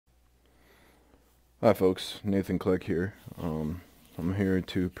Hi folks, Nathan Clegg here. I'm here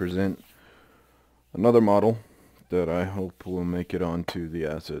to present another model that I hope will make it onto the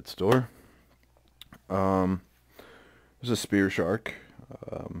asset store. It's a SpearShark.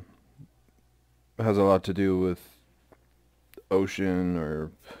 Um, it has a lot to do with ocean or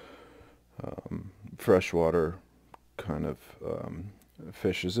freshwater kind of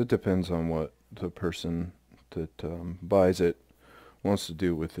fishes. It depends on what the person that buys it wants to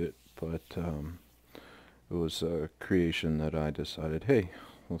do with it, but it was a creation that I decided, hey,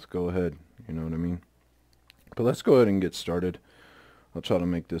 let's go ahead, you know what I mean? But let's go ahead and get started. I'll try to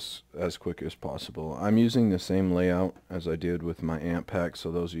make this as quick as possible. I'm using the same layout as I did with my ant pack,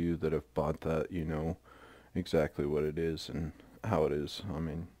 so those of you that have bought that, you know exactly what it is and how it is.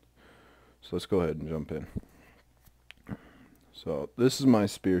 So let's go ahead and jump in. So this is my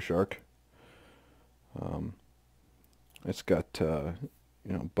SpearShark. It's got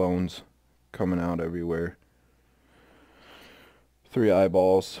bones coming out everywhere. 3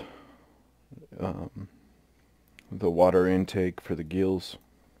 eyeballs. The water intake for the gills.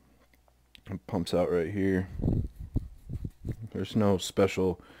 It pumps out right here. There's no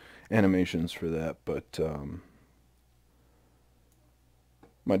special animations for that, but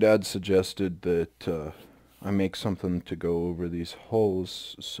my dad suggested that I make something to go over these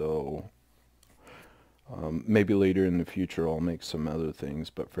holes, so maybe later in the future I'll make some other things,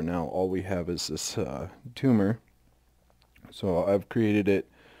 but for now all we have is this tumor. So I've created it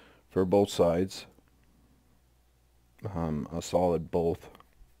for both sides, a solid both,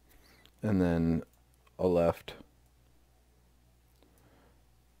 and then a left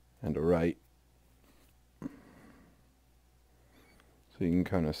and a right. So you can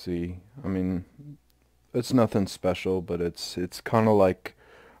kind of see, it's nothing special, but it's kind of like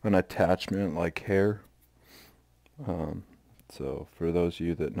an attachment, like hair. So for those of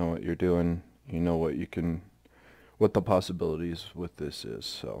you that know what you're doing, you know what the possibilities with this is.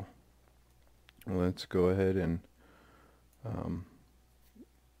 So let's go ahead and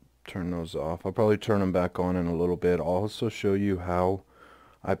turn those off. I'll probably turn them back on in a little bit. I'll also show you how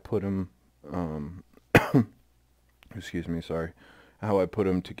I put them excuse me, sorry, how I put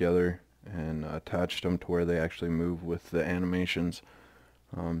them together and attached them to where they actually move with the animations.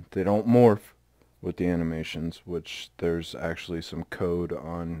 They don't morph with the animations, which there's actually some code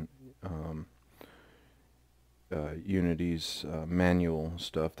on Unity's manual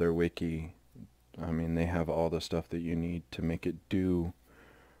stuff, their wiki. They have all the stuff that you need to make it do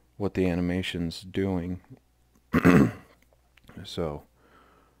what the animation's doing. So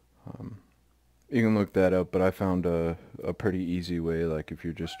you can look that up, but I found a pretty easy way, like if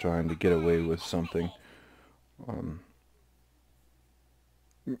you're just trying to get away with something.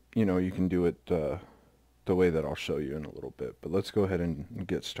 You can do it the way that I'll show you in a little bit. But let's go ahead and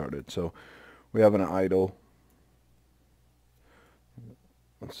get started. So we have an idle.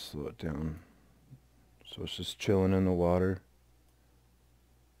 Let's slow it down. So it's just chilling in the water.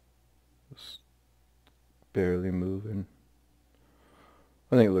 Just barely moving.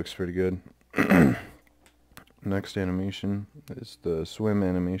 I think it looks pretty good. Next animation is the swim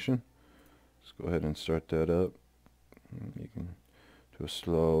animation. Let's go ahead and start that up. You can do a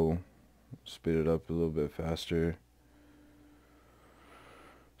slow, speed it up a little bit faster.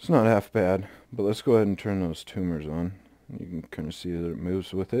 It's not half bad, but let's go ahead and turn those tumors on. You can kind of see that it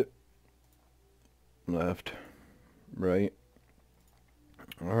moves with it. Left, right.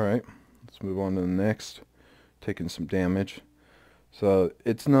 Alright, let's move on to the next. Taking some damage. So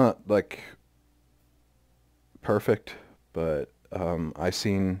it's not like perfect, but I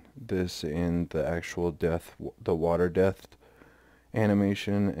seen this in the actual death, the water death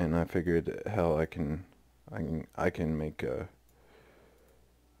animation, and I figured, hell, I can make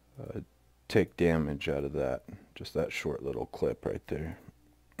take damage out of that. Just that short little clip right there.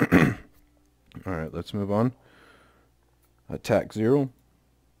 Alright, let's move on. Attack 0.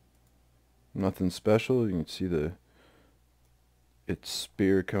 Nothing special. You can see its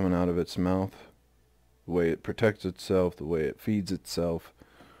spear coming out of its mouth. The way it protects itself, the way it feeds itself.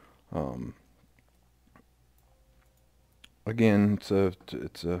 Again,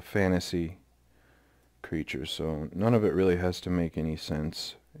 it's a fantasy creature, so none of it really has to make any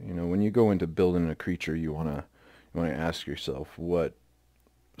sense. When you go into building a creature, you wanna ask yourself what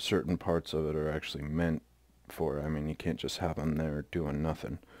certain parts of it are actually meant for. You can't just have them there doing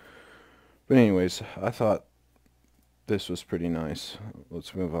nothing. But anyways, I thought this was pretty nice.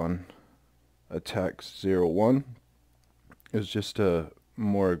 Let's move on. Attack 01 is just a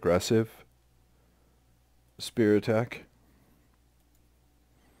more aggressive spear attack.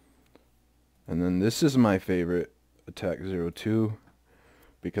 And then this is my favorite, Attack 02,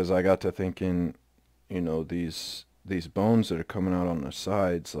 because I got to thinking, you know, these bones that are coming out on the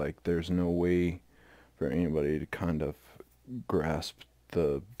sides, like there's no way for anybody to kind of grasp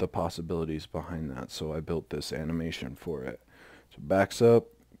the possibilities behind that. So I built this animation for it. So backs up,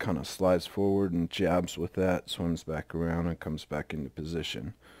 kind of slides forward and jabs with that, swims back around and comes back into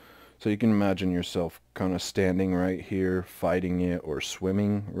position. So you can imagine yourself kind of standing right here, fighting it, or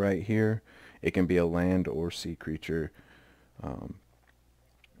swimming right here. It can be a land or sea creature.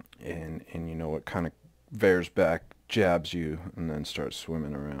 And you know, it kind of veers back, jabs you, and then starts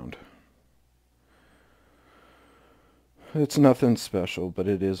swimming around. It's nothing special, but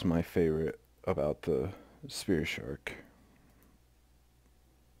it is my favorite about the SpearShark.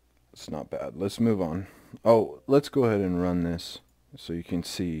 It's not bad. Let's move on. Oh, let's go ahead and run this so you can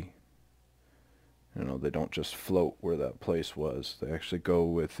see. You know, they don't just float where that place was. They actually go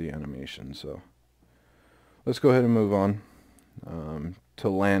with the animation. So let's go ahead and move on to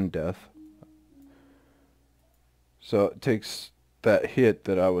land death. So it takes that hit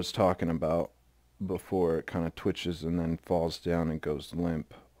that I was talking about before. It kind of twitches and then falls down and goes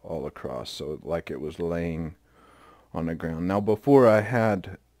limp all across. So like it was laying on the ground. Now before I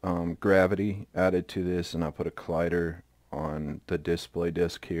had gravity added to this, and I put a collider on the display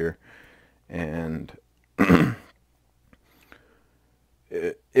disc here, and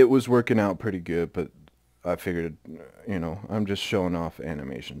it was working out pretty good, but I figured, you know, I'm just showing off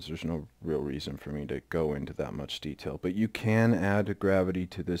animations. There's no real reason for me to go into that much detail. But you can add gravity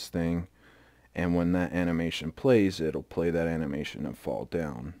to this thing, and when that animation plays, it'll play that animation and fall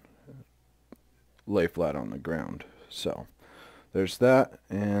down, lay flat on the ground. So there's that,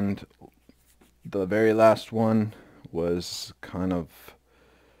 and the very last one was kind of,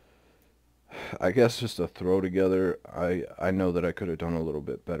 I guess, just a throw together. I know that I could have done a little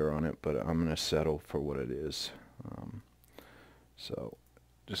bit better on it, but I'm going to settle for what it is. So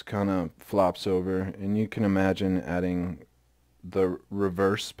just kind of flops over, and you can imagine adding the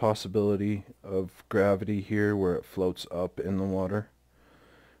reverse possibility of gravity here where it floats up in the water.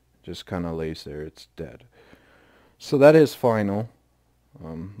 Just kind of lays there. It's dead. So that is final.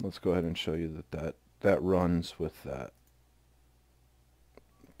 Let's go ahead and show you that runs with that.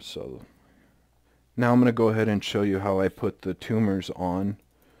 So now I'm going to go ahead and show you how I put the tumors on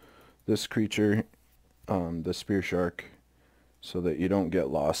this creature, the SpearShark, so that you don't get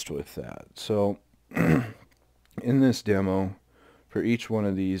lost with that. So in this demo, for each one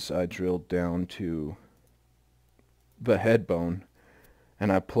of these, I drilled down to the head bone,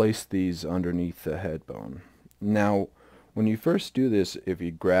 and I placed these underneath the head bone. Now, when you first do this, if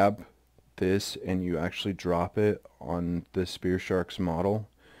you grab this and you actually drop it on the SpearShark's model,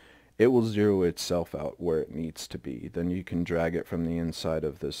 it will zero itself out where it needs to be. Then you can drag it from the inside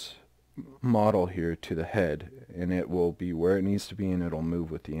of this model here to the head, and it will be where it needs to be, and it'll move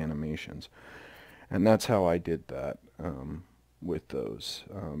with the animations. And that's how I did that with those.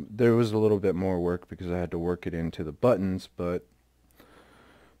 There was a little bit more work because I had to work it into the buttons, but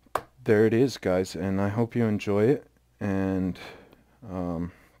there it is, guys, and I hope you enjoy it. And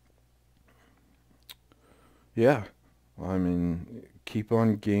yeah, I mean, keep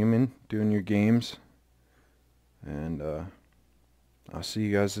on gaming, doing your games, and I'll see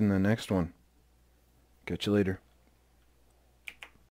you guys in the next one. Catch you later.